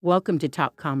Welcome to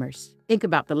Talk Commerce. Think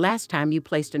about the last time you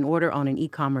placed an order on an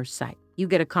e-commerce site. You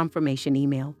get a confirmation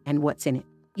email and what's in it.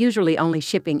 Usually only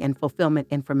shipping and fulfillment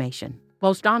information.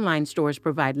 Most online stores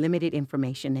provide limited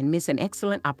information and miss an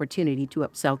excellent opportunity to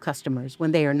upsell customers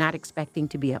when they are not expecting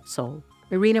to be upsold.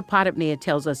 Irina Poddubnaia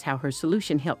tells us how her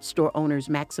solution helps store owners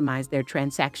maximize their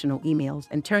transactional emails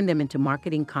and turn them into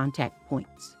marketing contact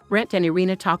points. Brent and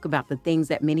Irina talk about the things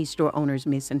that many store owners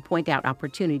miss and point out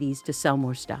opportunities to sell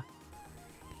more stuff.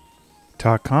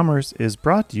 Talk Commerce is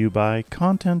brought to you by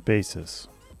Content Basis.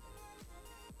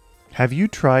 Have you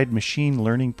tried machine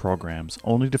learning programs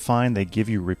only to find they give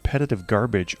you repetitive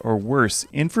garbage or worse,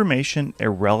 information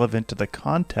irrelevant to the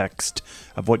context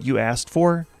of what you asked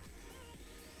for?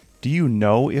 Do you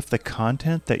know if the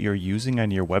content that you're using on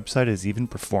your website is even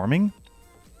performing?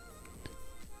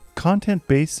 Content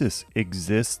Basis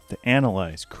exists to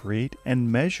analyze, create,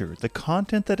 and measure the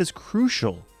content that is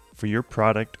crucial for your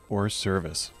product or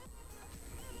service.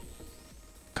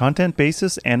 Content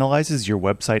Basis analyzes your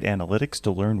website analytics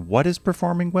to learn what is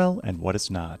performing well and what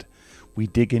is not. We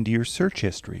dig into your search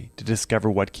history to discover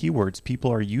what keywords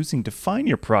people are using to find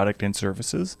your product and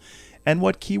services, and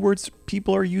what keywords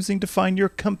people are using to find your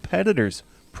competitors'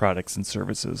 products and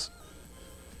services.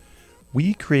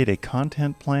 We create a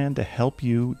content plan to help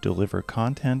you deliver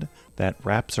content that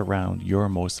wraps around your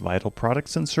most vital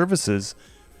products and services,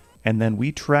 and then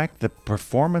we track the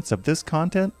performance of this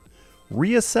content,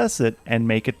 reassess it, and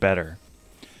make it better.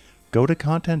 Go to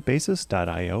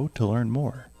contentbasis.io to learn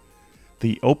more.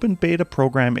 The open beta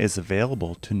program is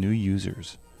available to new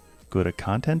users. Go to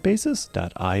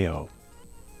contentbasis.io.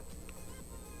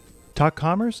 Talk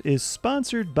Commerce is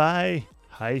sponsored by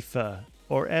Haifa,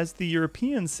 or as the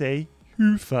Europeans say,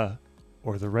 Hoofa,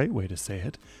 or the right way to say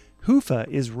it. Hoofa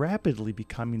is rapidly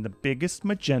becoming the biggest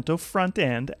Magento front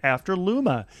end after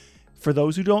Luma. For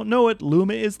those who don't know it,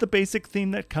 Luma is the basic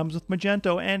theme that comes with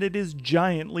Magento, and it is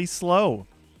giantly slow.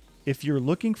 If you're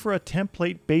looking for a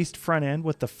template-based front end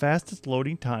with the fastest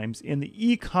loading times in the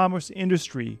e-commerce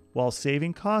industry while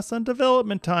saving costs on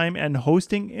development time and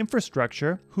hosting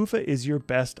infrastructure, Hoofa is your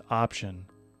best option.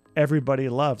 Everybody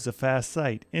loves a fast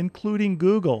site, including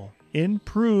Google.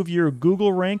 Improve your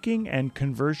Google ranking and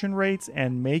conversion rates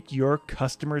and make your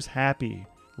customers happy.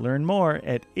 Learn more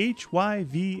at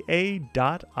hyva.io.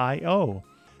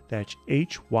 That's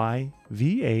hyva.io.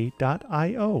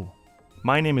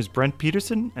 My name is Brent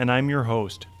Peterson, and I'm your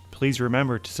host. Please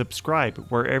remember to subscribe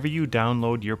wherever you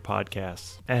download your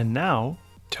podcasts. And now,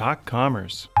 Talk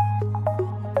Commerce.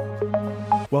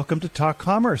 Welcome to Talk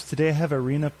Commerce. Today I have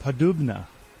Irina Poddubnaia.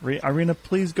 Irina,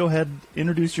 please go ahead,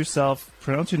 introduce yourself,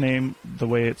 pronounce your name the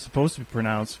way it's supposed to be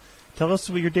pronounced. Tell us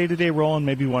what your day-to-day role and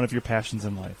maybe one of your passions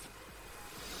in life.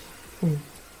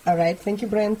 All right. Thank you,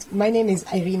 Brent. My name is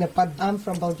Irina Poddubnaia. I'm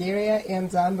from Bulgaria,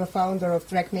 and I'm the founder of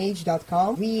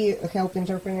TrackMage.com. We help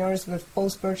entrepreneurs with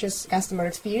post-purchase customer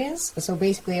experience. So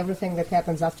basically everything that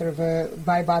happens after the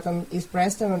buy button is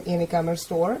pressed on an e-commerce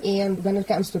store. And when it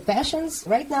comes to passions,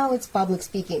 right now it's public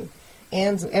speaking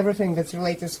and everything that's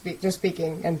related to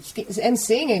speaking and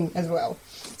singing as well.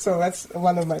 So that's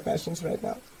one of my passions right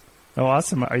now. Oh,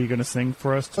 awesome. Are you going to sing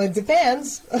for us? Well, it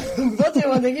depends. What do you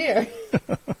want to hear?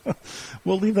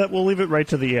 We'll leave it right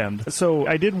to the end. So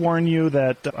I did warn you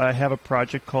that I have a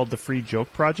project called the Free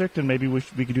Joke Project, and maybe we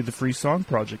could do the Free Song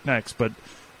Project next. But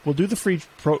we'll do the Free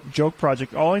Joke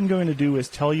Project. All I'm going to do is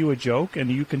tell you a joke, and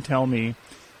you can tell me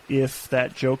if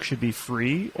that joke should be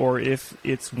free or if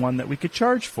it's one that we could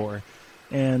charge for.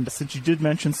 And since you did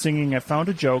mention singing, I found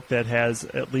a joke that has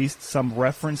at least some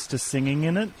reference to singing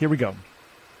in it. Here we go.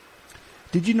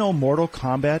 Did you know Mortal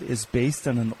Kombat is based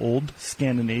on an old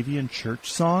Scandinavian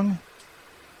church song?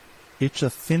 It's a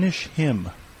Finnish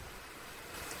hymn.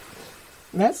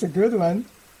 That's a good one.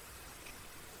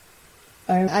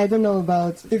 I don't know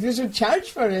about if you should charge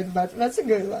for it, but that's a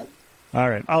good one. All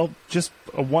right. I'll just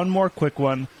one more quick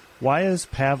one. Why is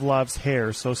Pavlov's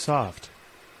hair so soft?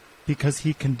 Because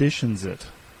he conditions it.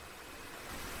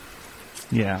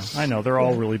 Yeah, I know. They're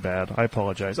all really bad. I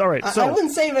apologize. All right, so... I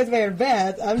wouldn't say that they're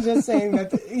bad. I'm just saying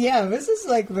that, yeah, this is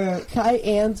like the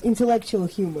high-end intellectual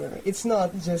humor. It's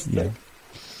not just like...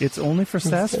 It's only for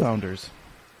SaaS founders.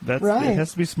 Right. It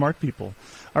has to be smart people.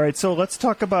 All right, so let's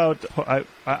talk about...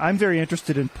 I'm very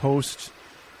interested in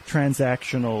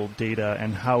post-transactional data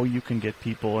and how you can get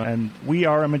people. And we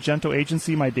are a Magento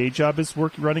agency. My day job is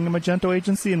running a Magento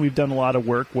agency, and we've done a lot of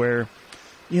work where...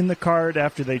 in the cart,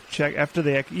 even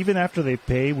after they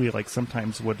pay, we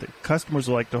sometimes customers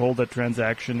will like to hold that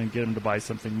transaction and get them to buy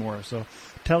something more. So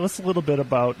tell us a little bit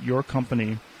about your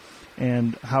company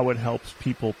and how it helps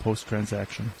people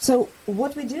post-transaction. So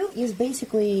what we do is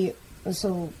basically,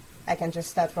 I can just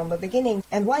start from the beginning.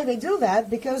 And why they do that?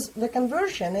 Because the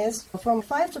conversion is from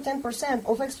 5 to 10%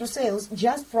 of extra sales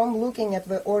just from looking at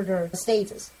the order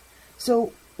status.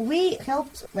 So we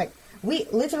helped, we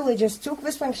literally just took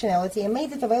this functionality and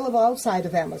made it available outside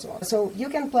of Amazon. So you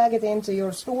can plug it into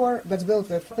your store that's built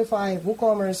with Shopify,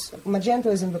 WooCommerce. Magento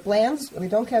is in the plans. We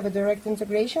don't have a direct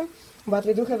integration, but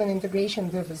we do have an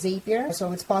integration with Zapier,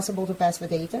 so it's possible to pass the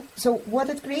data. So what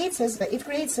it creates is it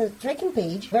creates a tracking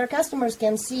page where customers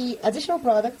can see additional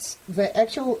products, the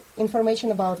actual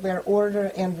information about their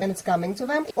order and when it's coming to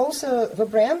them, also the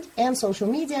brand and social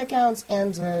media accounts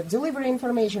and delivery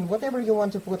information, whatever you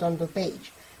want to put on the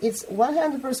page. It's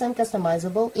 100%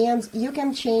 customizable, and you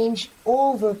can change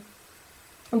all the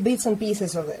bits and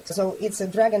pieces of it. So it's a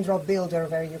drag-and-drop builder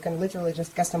where you can literally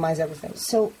just customize everything.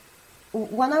 So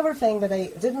one other thing that I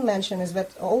didn't mention is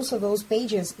that also those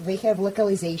pages, they have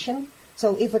localization.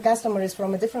 So if a customer is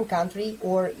from a different country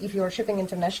or if you are shipping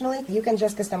internationally, you can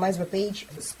just customize the page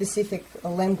specific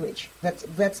language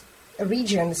that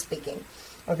region is speaking,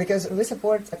 because we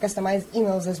support customized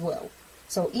emails as well.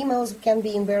 So emails can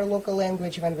be in their local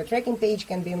language, when the tracking page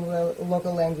can be in the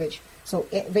local language, so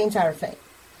the entire thing.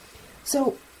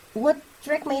 So what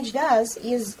TrackMage does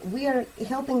is we are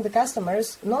helping the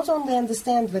customers not only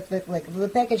understand that the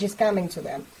package is coming to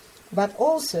them, but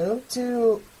also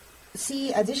to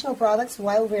see additional products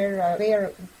while they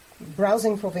are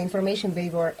browsing for the information they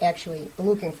were actually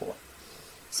looking for.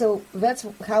 So that's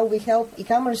how we help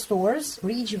e-commerce stores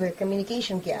bridge the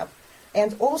communication gap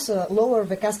and also lower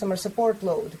the customer support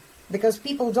load, because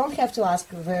people don't have to ask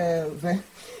the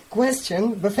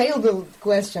question, the failed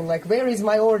question, like where is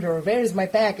my order, where is my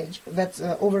package, that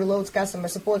overloads customer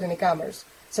support in e-commerce.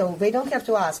 So they don't have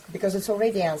to ask because it's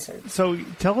already answered. So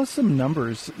tell us some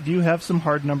numbers. Do you have some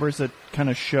hard numbers that kind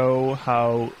of show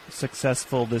how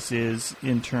successful this is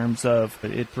in terms of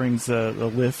it brings a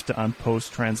lift on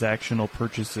post-transactional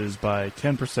purchases by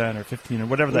 10% or 15% or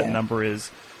whatever that number is?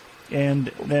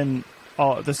 And then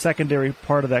the secondary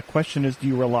part of that question is, do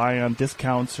you rely on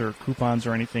discounts or coupons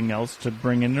or anything else to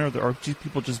bring in, or are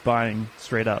people just buying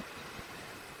straight up?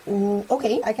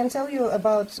 Okay, I can tell you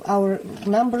about our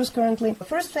numbers currently. The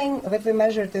first thing that we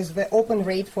measured is the open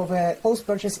rate for the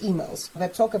post-purchase emails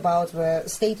that talk about the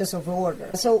status of the order.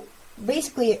 So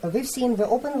basically, we've seen the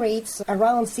open rates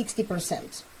around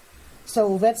 60%.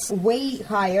 So that's way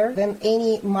higher than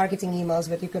any marketing emails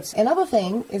that you could see. Another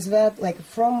thing is that,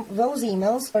 from those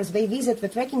emails, they visit the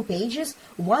tracking pages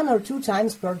 1 or 2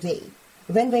 times per day.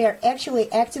 When they are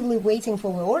actually actively waiting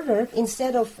for the order,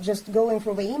 instead of just going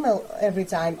for the email every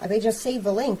time, they just save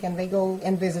the link and they go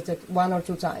and visit it 1 or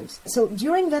 2 times. So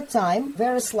during that time,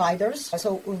 there are sliders.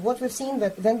 So what we've seen,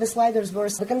 that when the sliders were,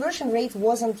 the conversion rate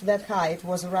wasn't that high. It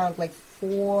was around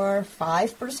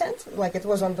 4-5%, like it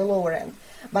was on the lower end.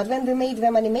 But when we made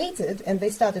them animated and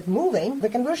they started moving, the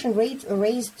conversion rate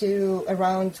raised to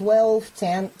around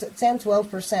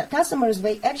 10-12%. Customers,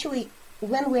 they actually,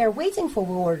 when we are waiting for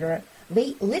the order,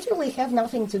 they literally have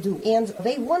nothing to do, and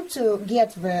they want to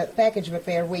get the package that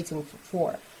they are waiting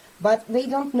for, but they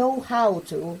don't know how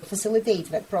to facilitate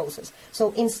that process.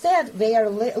 So instead, they are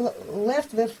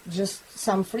left with just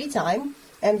some free time,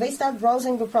 and they start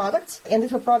browsing the products, and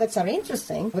if the products are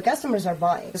interesting, the customers are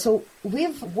buying. So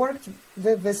we've worked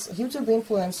with this YouTube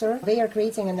influencer. They are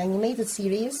creating an animated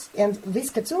series, and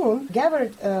this cartoon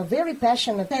gathered a very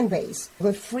passionate fan base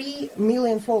with 3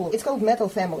 million followers. It's called Metal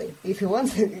Family. If you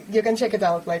want, you can check it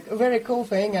out. A very cool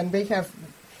thing, and they have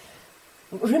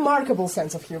remarkable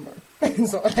sense of humor,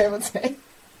 so I would say.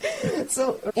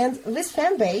 So, and this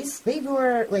fan base, they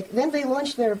were, when they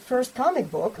launched their first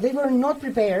comic book, they were not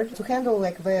prepared to handle,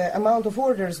 the amount of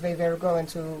orders they were going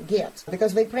to get,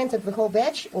 because they printed the whole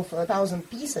batch of 1,000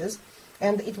 pieces,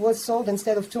 and it was sold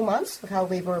instead of 2 months, how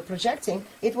they were projecting,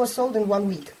 it was sold in 1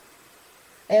 week.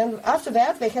 And after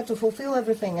that, they had to fulfill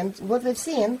everything, and what they've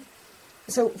seen,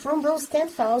 so from those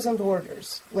 10,000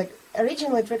 orders,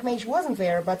 originally TrackMage wasn't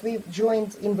there, but we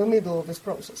joined in the middle of this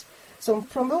process. So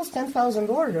from those 10,000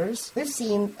 orders, we've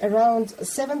seen around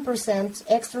 7%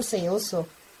 extra sales, so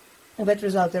that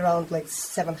result around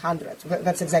 700.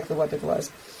 That's exactly what it was.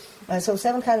 So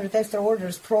 700 extra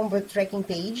orders from the tracking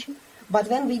page, but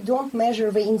then we don't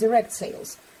measure the indirect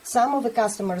sales. Some of the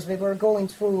customers, they were going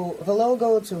through the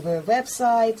logo to the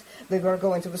website, they were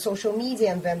going to the social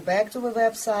media and then back to the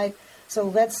website. So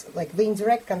that's the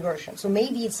indirect conversion. So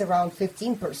maybe it's around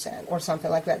 15% or something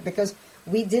like that, because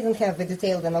we didn't have the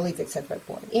detailed analytics at that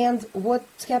point. And what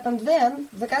happened then,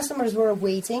 the customers were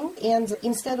waiting, and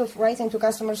instead of writing to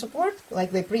customer support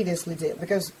like they previously did,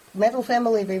 because Metal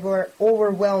Family, they were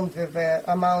overwhelmed with the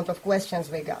amount of questions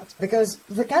they got. Because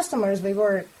the customers, they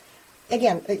were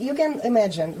again, you can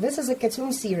imagine, this is a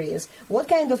cartoon series. What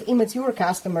kind of immature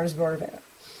customers were there?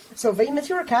 So the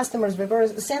immature customers, they were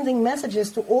sending messages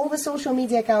to all the social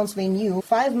media accounts they knew,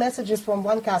 5 messages from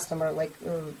one customer,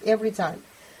 every time.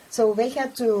 So they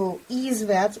had to ease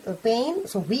that pain.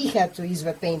 So we had to ease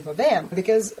that pain for them,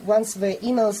 because once the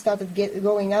emails started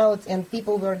going out and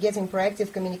people were getting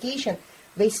proactive communication,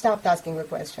 they stopped asking the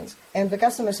questions. And the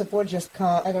customer support just,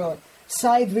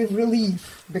 sighed with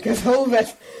relief, because all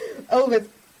that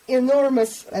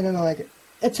enormous,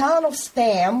 a ton of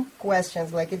spam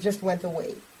questions, it just went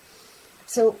away.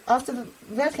 So after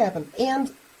that happened,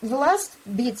 and the last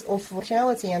bit of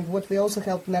functionality and what we also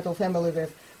helped Metal Family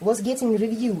with was getting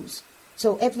reviews.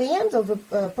 So at the end of the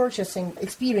purchasing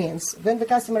experience, when the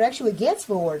customer actually gets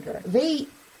the order, they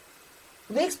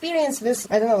experience this,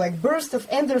 burst of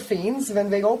endorphins when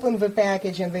they open the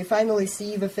package and they finally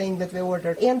see the thing that they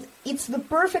ordered. And it's the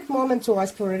perfect moment to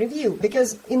ask for a review,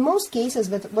 because in most cases,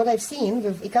 what I've seen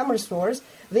with e-commerce stores,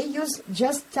 they use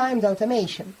just timed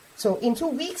automation. So in 2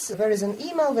 weeks, there is an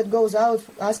email that goes out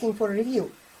asking for a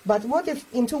review. But what if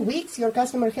in 2 weeks your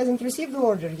customer hasn't received the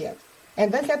order yet?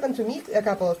 And that happened to me a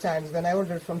couple of times when I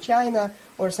ordered from China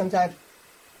or sometimes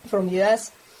from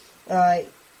US.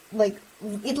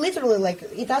 It literally,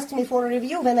 it asked me for a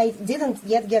review when I didn't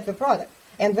yet get the product.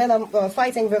 And then I'm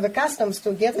fighting with the customs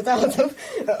to get it out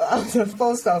of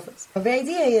post office. The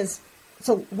idea is,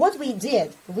 so what we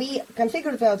did, we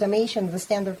configured the automation, the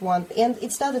standard one, and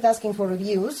it started asking for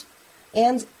reviews.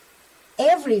 And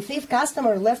every 5th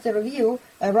customer left a review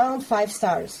around 5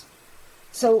 stars.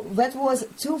 So that was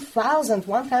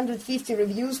 2,150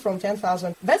 reviews from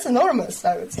 10,000. That's enormous,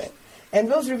 I would say. And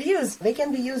those reviews, they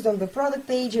can be used on the product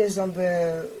pages, on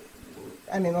the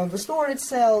store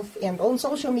itself, and on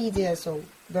social media. So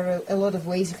there are a lot of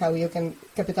ways how you can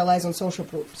capitalize on social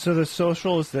proof. So the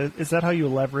social, is that how you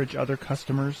leverage other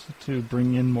customers to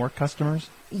bring in more customers?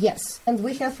 Yes. And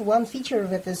we have one feature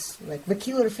that is the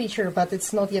killer feature, but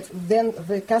it's not yet. Then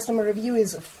the customer review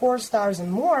is 4 stars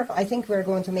and more. I think we're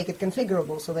going to make it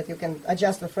configurable so that you can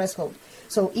adjust the threshold.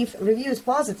 So if review is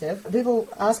positive, we will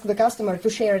ask the customer to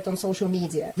share it on social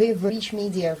media. With rich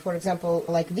media, for example,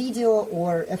 like video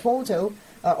or a photo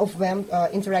of them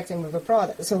interacting with the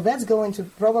product. So that's going to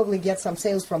probably get some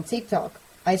sales from TikTok.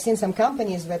 I've seen some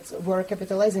companies that were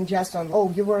capitalizing just on,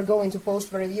 you were going to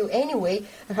post the review anyway,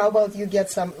 how about you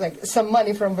get some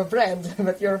money from the brand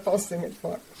that you're posting it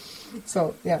for?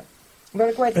 So, yeah, there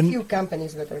are quite a few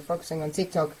companies that are focusing on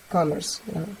TikTok commerce.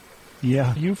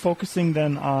 Yeah. Are you focusing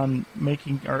then on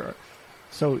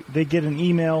so they get an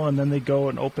email and then they go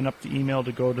and open up the email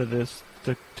to go to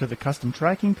the custom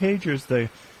tracking page, or is the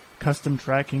custom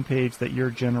tracking page that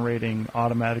you're generating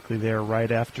automatically there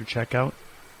right after checkout?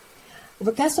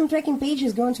 The custom tracking page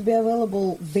is going to be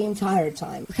available the entire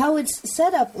time. How it's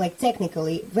set up,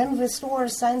 technically, when the store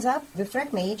signs up with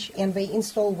TrackMage and they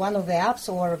install one of the apps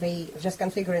or they just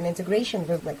configure an integration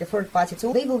with a third-party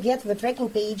tool, they will get the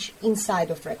tracking page inside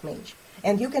of TrackMage.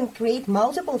 And you can create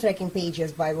multiple tracking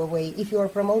pages, by the way, if you are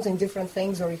promoting different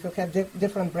things or if you have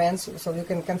different brands, so you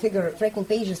can configure tracking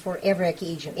pages for every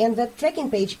occasion. And that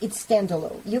tracking page, it's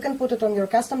standalone. You can put it on your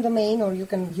custom domain or you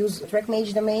can use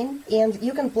TrackMage domain, and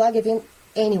you can plug it in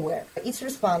anywhere. It's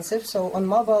responsive, so on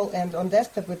mobile and on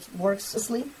desktop it works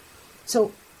seamlessly.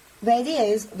 So the idea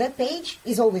is that page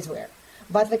is always there.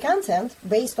 But the content,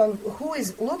 based on who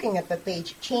is looking at that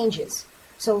page, changes.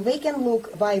 So they can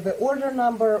look by the order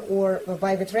number or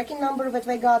by the tracking number that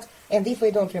they got, and if they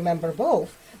don't remember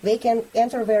both, they can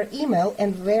enter their email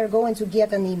and they're going to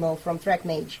get an email from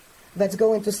TrackMage that's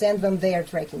going to send them their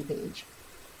tracking page.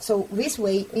 So this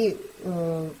way,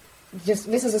 this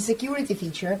is a security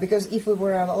feature, because if we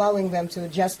were allowing them to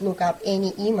just look up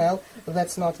any email,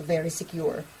 that's not very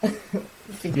secure.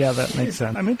 Yeah, that makes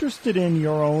sense. I'm interested in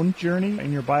your own journey.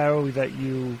 In your bio, that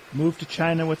you moved to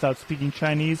China without speaking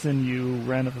Chinese, and you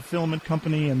ran a fulfillment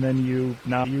company, and then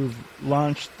you've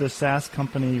launched the SaaS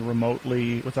company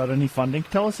remotely without any funding.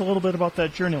 Tell us a little bit about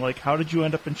that journey. How did you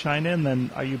end up in China, and then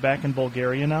are you back in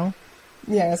Bulgaria now?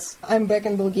 Yes, I'm back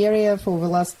in Bulgaria for the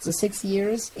last 6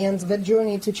 years, and the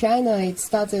journey to China, it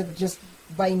started just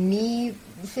by me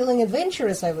feeling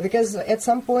adventurous, because at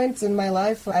some point in my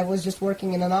life I was just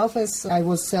working in an office. I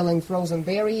was selling frozen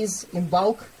berries in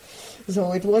bulk,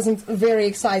 so it wasn't a very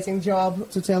exciting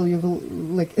job, to tell you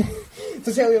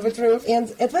the truth.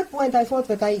 And at that point I thought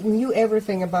that I knew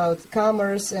everything about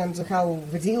commerce and how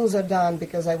the deals are done,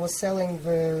 because I was selling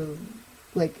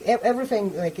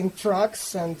everything in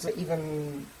trucks and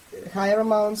even higher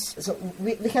amounts. So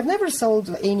we have never sold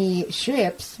any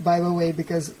ships, by the way,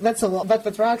 because that's a lot, but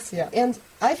the trucks, yeah. And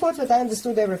I thought that I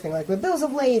understood everything, like the bills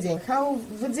of lading, how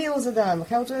the deals are done,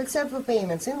 how to accept the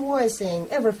payments, invoicing,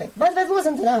 everything. But that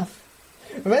wasn't enough.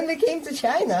 When we came to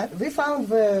China, we found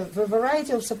the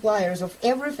variety of suppliers of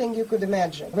everything you could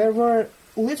imagine. There were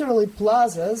literally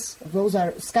plazas, those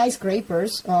are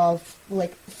skyscrapers of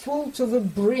like full to the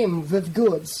brim with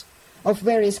goods of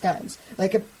various kinds.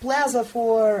 Like a plaza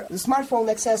for smartphone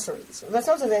accessories. That's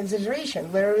not an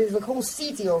exaggeration. There is a whole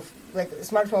city of like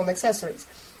smartphone accessories.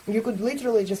 You could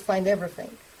literally just find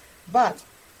everything. But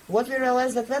what we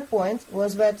realized at that point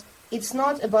was that it's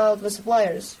not about the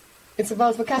suppliers. It's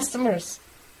about the customers.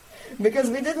 Because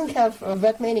we didn't have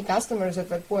that many customers at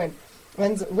that point.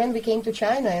 And when we came to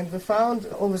China and we found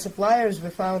all the suppliers, we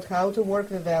found how to work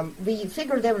with them, we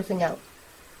figured everything out.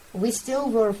 We still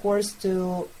were forced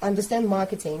to understand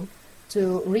marketing,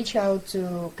 to reach out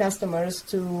to customers,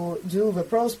 to do the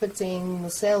prospecting,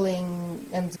 selling,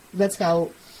 and that's how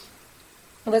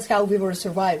we were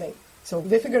surviving. So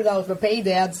we figured out the paid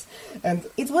ads, and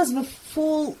it was the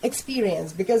full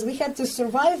experience because we had to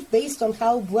survive based on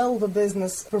how well the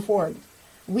business performed.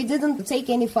 We didn't take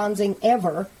any funding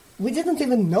ever. We didn't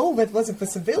even know that was a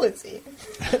possibility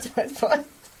at that point.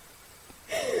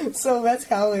 So that's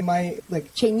how my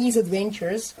Chinese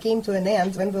adventures came to an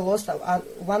end when we lost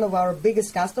one of our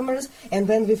biggest customers, and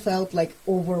then we felt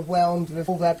overwhelmed with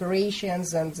all the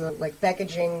operations and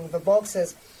packaging the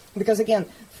boxes. Because again,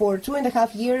 for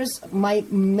 2.5 years, my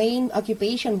main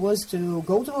occupation was to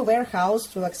go to a warehouse,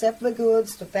 to accept the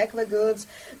goods, to pack the goods,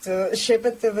 to ship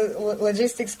it to the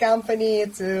logistics company,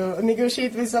 to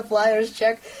negotiate with suppliers,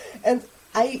 check. And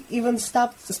I even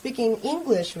stopped speaking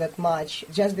English that much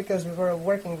just because we were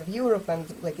working with Europe and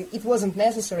it wasn't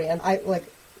necessary. And I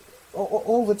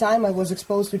all the time I was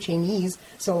exposed to Chinese,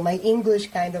 so my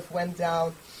English kind of went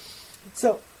down.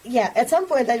 So yeah, at some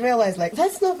point I realized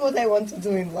that's not what I want to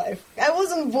do in life. I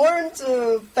wasn't born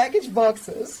to package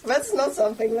boxes. That's not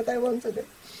something that I want to do.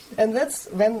 And that's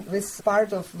when this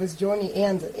part of this journey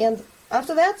ended. And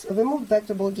after that, we moved back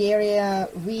to Bulgaria.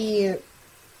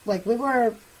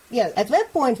 At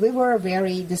that point we were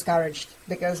very discouraged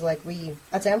because we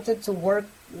attempted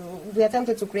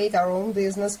to create our own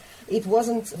business. It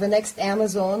wasn't the next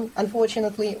Amazon,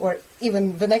 unfortunately, or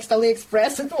even the next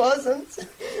AliExpress. It wasn't.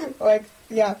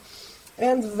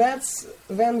 And that's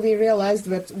when we realized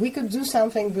that we could do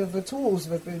something with the tools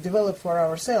that we developed for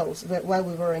ourselves while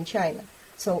we were in China.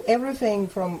 So everything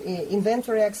from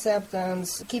inventory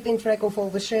acceptance, keeping track of all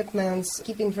the shipments,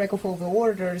 keeping track of all the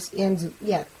orders, and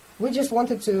we just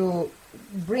wanted to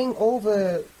bring all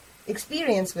the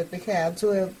experience that we had to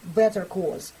a better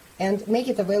cause and make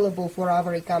it available for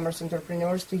our e-commerce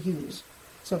entrepreneurs to use.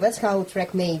 So that's how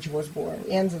TrackMage was born,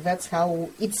 and that's how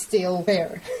it's still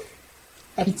there.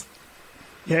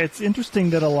 Yeah, it's interesting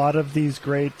that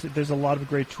there's a lot of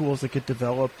great tools that get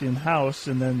developed in-house,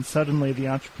 and then suddenly the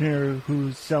entrepreneur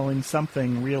who's selling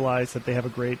something realizes that they have a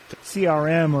great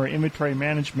CRM or inventory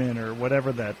management or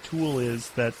whatever that tool is,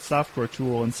 that software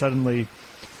tool, and suddenly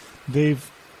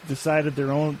they've decided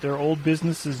their old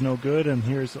business is no good, and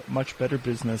here's a much better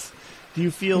business. Do you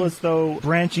feel as though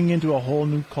branching into a whole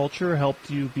new culture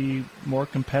helped you be more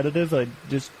competitive?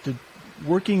 Did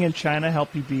working in China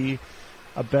help you be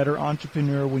a better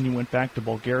entrepreneur when you went back to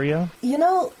Bulgaria?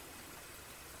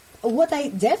 What I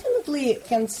definitely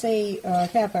can say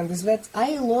happened is that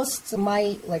I lost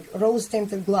my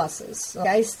rose-tinted glasses.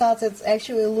 I started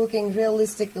actually looking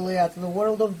realistically at the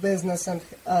world of business, and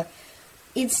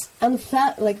it's at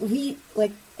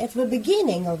the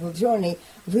beginning of the journey,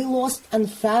 we lost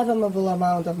unfathomable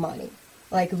amount of money.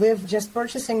 With just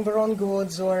purchasing the wrong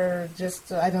goods, or just,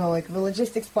 the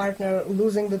logistics partner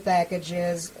losing the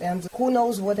packages, and who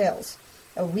knows what else.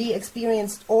 We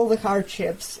experienced all the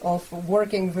hardships of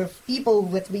working with people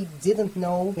that we didn't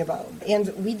know about.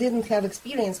 And we didn't have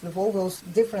experience with all those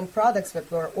different products that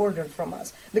were ordered from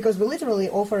us, because we literally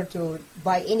offered to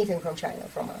buy anything from China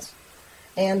from us.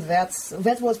 And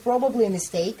that was probably a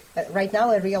mistake. Right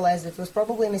now I realize it was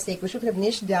probably a mistake. We should have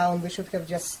niched down. We should have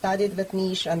just studied that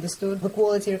niche, understood the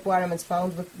quality requirements,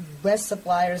 found the best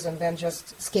suppliers, and then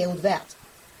just scaled that.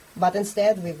 But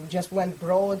instead, we just went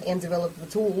broad and developed the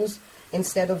tools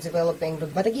instead of developing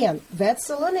them. But again, that's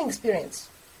a learning experience.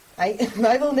 I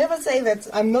will never say that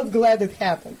I'm not glad it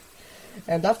happened.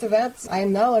 And after that, I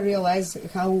realize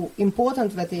how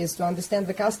important that is to understand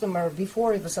the customer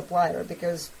before the supplier,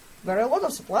 because there are a lot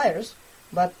of suppliers,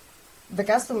 but the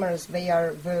customers, they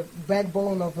are the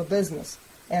backbone of the business.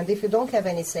 And if you don't have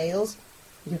any sales,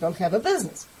 you don't have a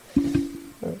business.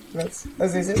 That's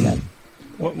as easy as that.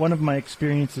 One of my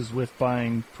experiences with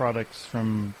buying products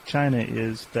from China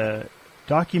is the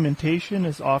documentation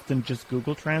is often just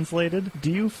Google translated.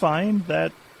 Do you find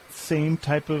that same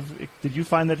type of... Did you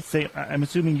find that I'm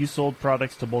assuming you sold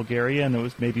products to Bulgaria, and it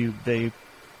was maybe they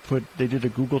did a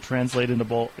Google translate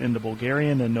into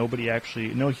Bulgarian, and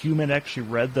no human actually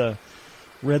read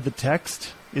the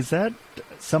text. Is that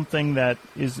something that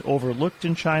is overlooked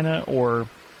in China, or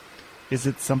is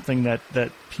it something that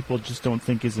people just don't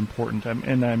think is important?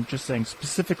 I'm just saying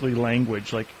specifically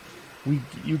language. Like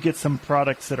you get some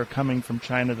products that are coming from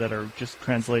China that are just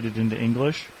translated into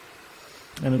English,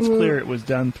 and it's clear it was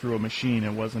done through a machine.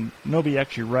 Nobody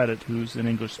actually read it who's in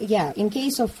English. Yeah, in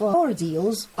case of our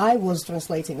deals, I was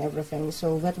translating everything,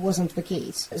 so that wasn't the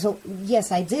case. So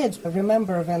yes, I did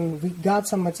remember when we got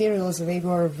some materials, they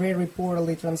were very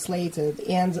poorly translated,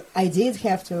 and I did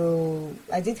have to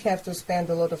spend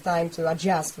a lot of time to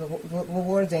adjust the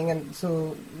wording and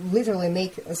to literally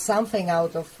make something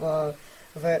out of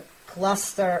the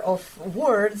cluster of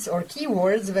words or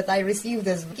keywords that I received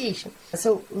as vacation.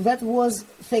 So that was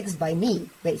fixed by me,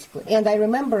 basically. And I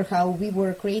remember how we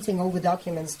were creating all the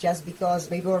documents just because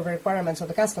they were the requirements of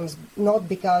the customs, not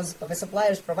because the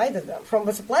suppliers provided them. From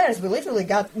the suppliers, we literally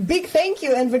got big thank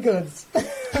you and the goods.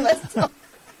 That's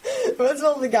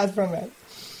all we got from it.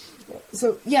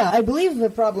 So, yeah, I believe the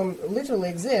problem literally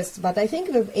exists, but I think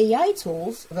with AI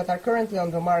tools that are currently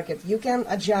on the market, you can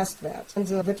adjust that. And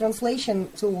the translation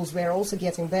tools were also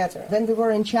getting better. When we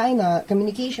were in China,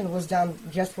 communication was done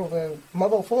just through the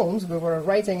mobile phones. We were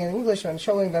writing in English and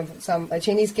showing them some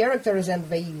Chinese characters, and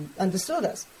they understood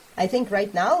us. I think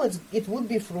right now it would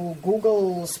be through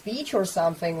Google Speech or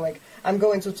something, like I'm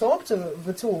going to talk to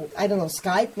the tool. I don't know,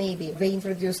 Skype maybe. They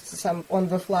introduced some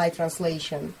on-the-fly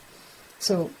translation.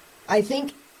 So I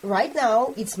think right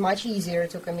now it's much easier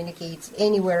to communicate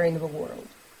anywhere in the world.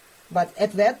 But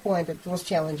at that point, it was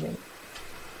challenging.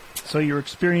 So your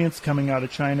experience coming out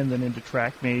of China and then into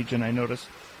TrackMage, and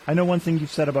I know one thing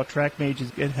you've said about TrackMage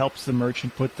is it helps the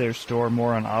merchant put their store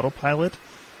more on autopilot.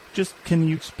 Just can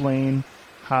you explain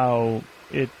how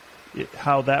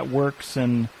that works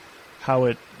and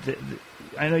how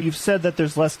I know you've said that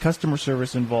there's less customer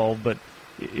service involved, but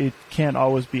it can't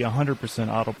always be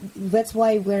 100% auto. That's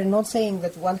why we're not saying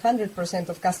that 100%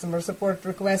 of customer support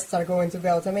requests are going to be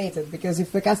automated, because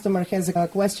if the customer has a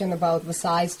question about the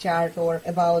size chart or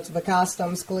about the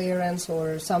customs clearance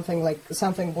or something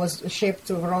was shipped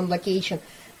to the wrong location,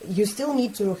 you still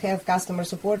need to have customer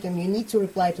support and you need to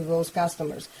reply to those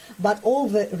customers. But all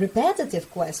the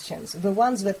repetitive questions, the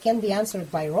ones that can be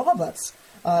answered by robots,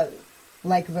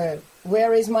 like the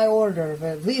where is my order,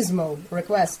 the Vismo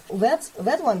request,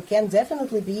 that one can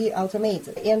definitely be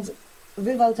automated. And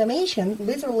with automation,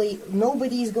 literally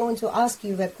nobody is going to ask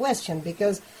you that question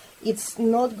because it's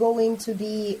not going to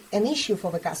be an issue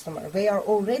for the customer. They are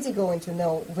already going to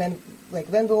know when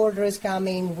the order is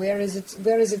coming, where is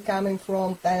it coming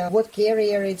from, what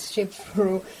carrier it's shipped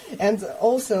through, and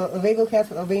also they will have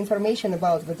the information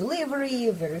about the delivery,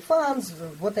 the refunds,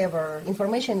 whatever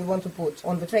information you want to put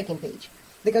on the tracking page.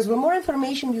 Because the more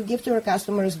information you give to your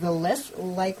customers, the less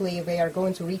likely they are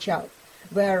going to reach out.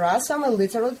 There are some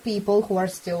illiterate people who are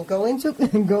still going to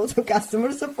go to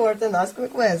customer support and ask a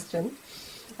question.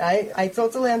 I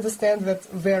totally understand that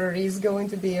there is going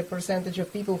to be a percentage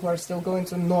of people who are still going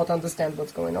to not understand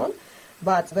what's going on,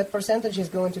 but that percentage is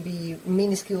going to be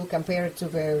minuscule compared to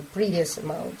the previous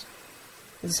amount.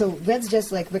 So that's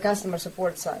just like the customer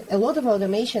support side. A lot of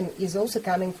automation is also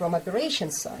coming from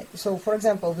operations side. So, for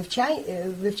example, with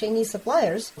Chinese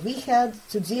suppliers, we had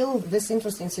to deal with this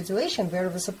interesting situation where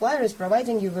the supplier is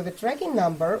providing you with a tracking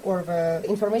number or the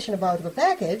information about the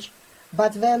package,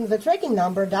 but then the tracking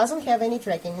number doesn't have any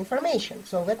tracking information.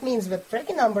 So that means the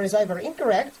tracking number is either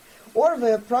incorrect or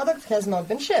the product has not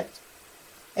been shipped.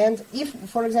 And if,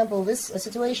 for example, this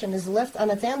situation is left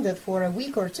unattended for a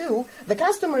week or two, the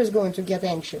customer is going to get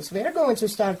anxious. They're going to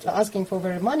start asking for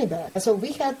their money back. So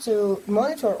we had to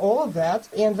monitor all of that,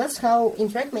 and that's how in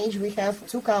TrackMage we have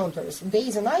two counters,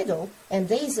 days in idle and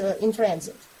days in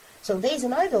transit. So days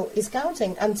in idle is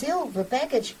counting until the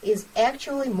package is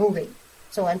actually moving.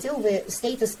 So until the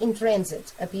status in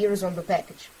transit appears on the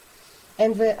package.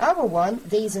 And the other one,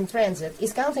 days in transit,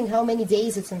 is counting how many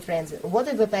days it's in transit. What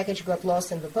if the package got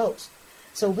lost in the post?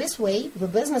 So this way, the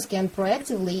business can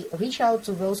proactively reach out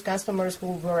to those customers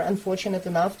who were unfortunate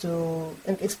enough to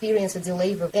experience a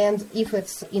delay. And if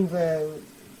it's in the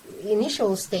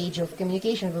initial stage of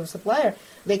communication with the supplier,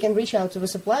 they can reach out to the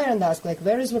supplier and ask,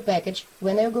 where is the package?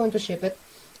 When are you going to ship it?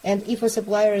 And if a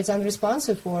supplier is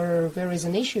unresponsive or there is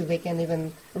an issue, they can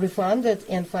even refund it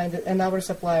and find another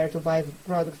supplier to buy the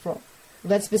product from.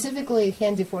 that's specifically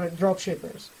handy for drop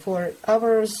shippers. For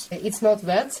others, it's not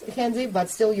that handy, but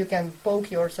still you can poke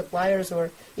your suppliers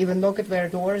or even knock at their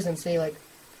doors and say like,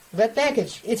 that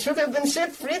package, it should have been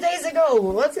shipped 3 days ago.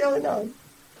 What's going on?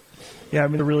 Yeah, I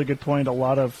mean, a really good point. A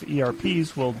lot of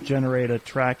ERPs will generate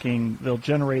they'll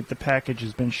generate the package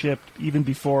has been shipped even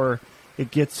before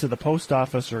it gets to the post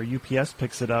office or UPS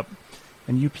picks it up.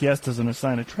 And UPS doesn't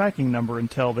assign a tracking number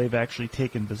until they've actually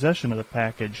taken possession of the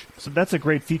package. So that's a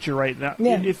great feature right now.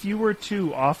 Yeah. If you were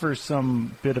to offer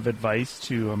some bit of advice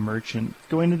to a merchant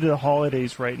going into the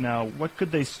holidays right now, what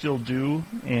could they still do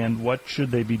and what should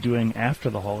they be doing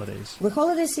after the holidays? The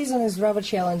holiday season is rather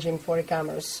challenging for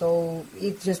e-commerce, so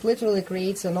it just literally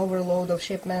creates an overload of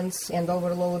shipments and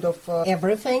overload of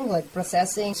everything, like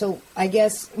processing. So I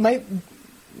guess my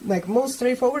most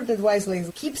straightforward advice is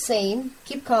keep sane,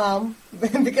 keep calm,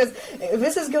 because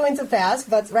this is going to pass,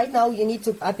 but right now you need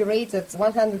to operate at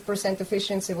 100%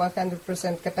 efficiency,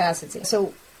 100% capacity.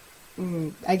 So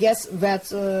I guess that's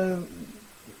the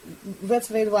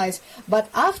advice. But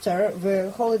after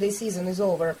the holiday season is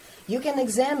over, you can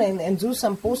examine and do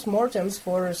some post-mortems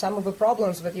for some of the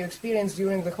problems that you experienced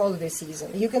during the holiday season.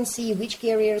 You can see which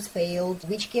carriers failed,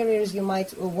 which carriers you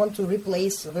might want to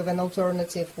replace with an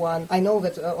alternative one. I know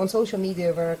that on social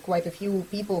media there are quite a few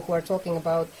people who are talking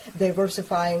about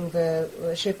diversifying the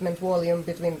shipment volume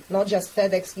between not just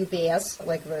FedEx, UPS,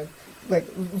 like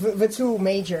the two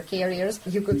major carriers.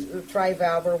 You could try the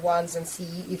other ones and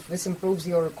see if this improves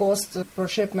your cost per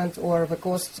shipment or the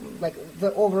cost, like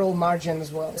the overall margin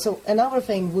as well. So another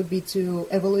thing would be to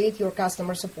evaluate your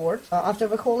customer support after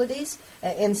the holidays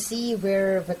and see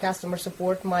where the customer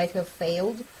support might have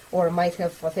failed or might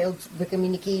have failed the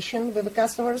communication with the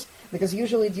customers, because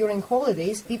usually during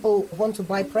holidays people want to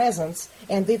buy presents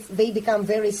and they become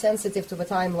very sensitive to the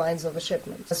timelines of the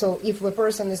shipment. So if the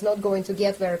person is not going to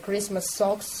get their Christmas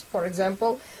socks, for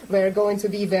example, they're going to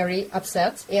be very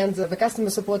upset, and the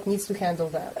customer support needs to handle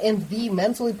that and be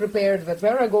mentally prepared that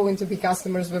there are going to be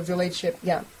customers with delayed ship.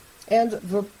 Yeah. And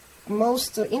the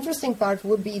most interesting part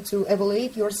would be to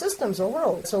evaluate your systems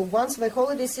overall. So once the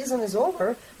holiday season is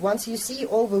over, once you see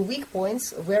all the weak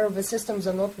points where the systems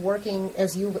are not working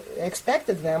as you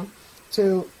expected them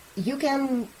to, you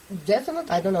can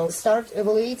definitely, start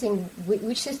evaluating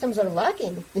which systems are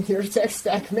lacking in your tech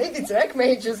stack. Maybe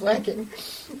TrackMage is lacking.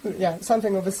 Yeah,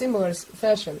 something of a similar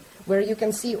fashion, where you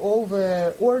can see all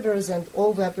the orders and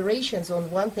all the operations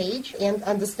on one page and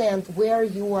understand where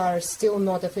you are still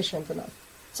not efficient enough.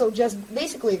 So just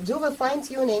basically do the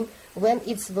fine-tuning when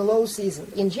it's the low season.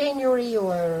 In January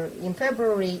or in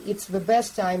February, it's the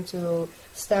best time to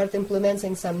start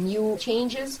implementing some new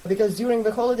changes, because during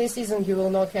the holiday season, you will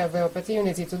not have the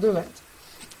opportunity to do that.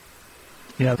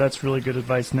 Yeah, that's really good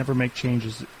advice. Never make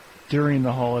changes during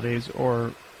the holidays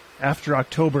or after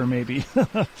October, maybe.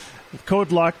 Code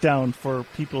lockdown for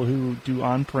people who do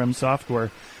on-prem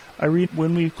software. Irina,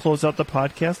 when we close out the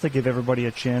podcast, I give everybody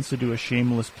a chance to do a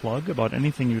shameless plug about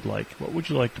anything you'd like. What would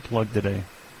you like to plug today?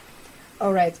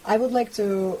 All right. I would like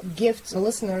to gift the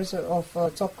listeners of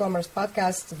Top Commerce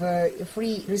Podcast the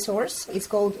free resource. It's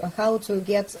called How to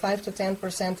Get 5 to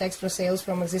 10% Extra Sales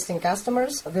from Existing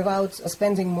Customers Without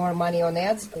Spending More Money on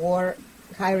Ads or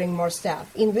Hiring More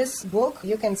Staff. In this book,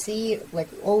 you can see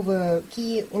all the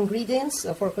key ingredients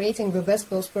for creating the best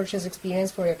post-purchase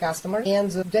experience for your customer,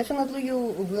 and definitely you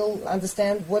will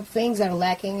understand what things are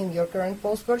lacking in your current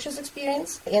post-purchase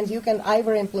experience, and you can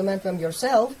either implement them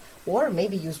yourself or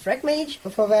maybe use TrackMage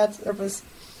for that purpose.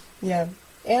 Yeah.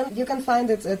 And you can find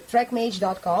it at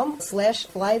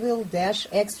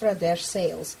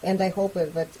trackmage.com/flywheel-extra-sales. And I hope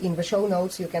that in the show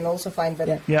notes you can also find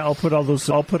that. Yeah, I'll put all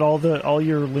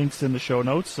your links in the show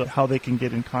notes, how they can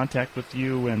get in contact with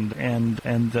you and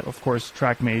of course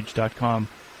trackmage.com.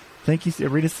 Thank you,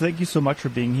 Irina. Thank you so much for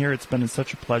being here. It's been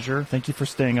such a pleasure. Thank you for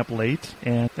staying up late,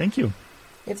 and thank you.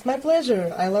 It's my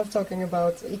pleasure. I love talking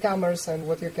about e-commerce and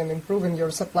what you can improve in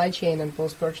your supply chain and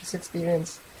post-purchase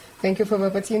experience. Thank you for the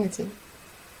opportunity.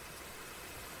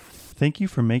 Thank you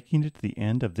for making it to the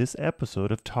end of this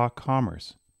episode of Talk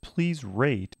Commerce. Please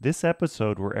rate this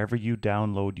episode wherever you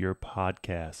download your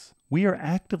podcasts. We are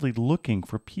actively looking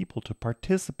for people to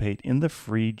participate in the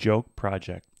Free Joke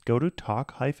Project. Go to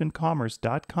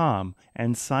talk-commerce.com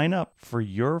and sign up for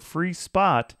your free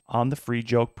spot on the Free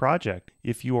Joke Project.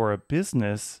 If you are a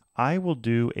business, I will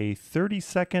do a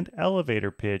 30-second elevator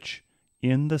pitch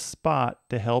in the spot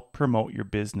to help promote your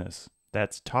business.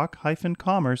 That's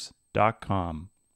talk-commerce.com.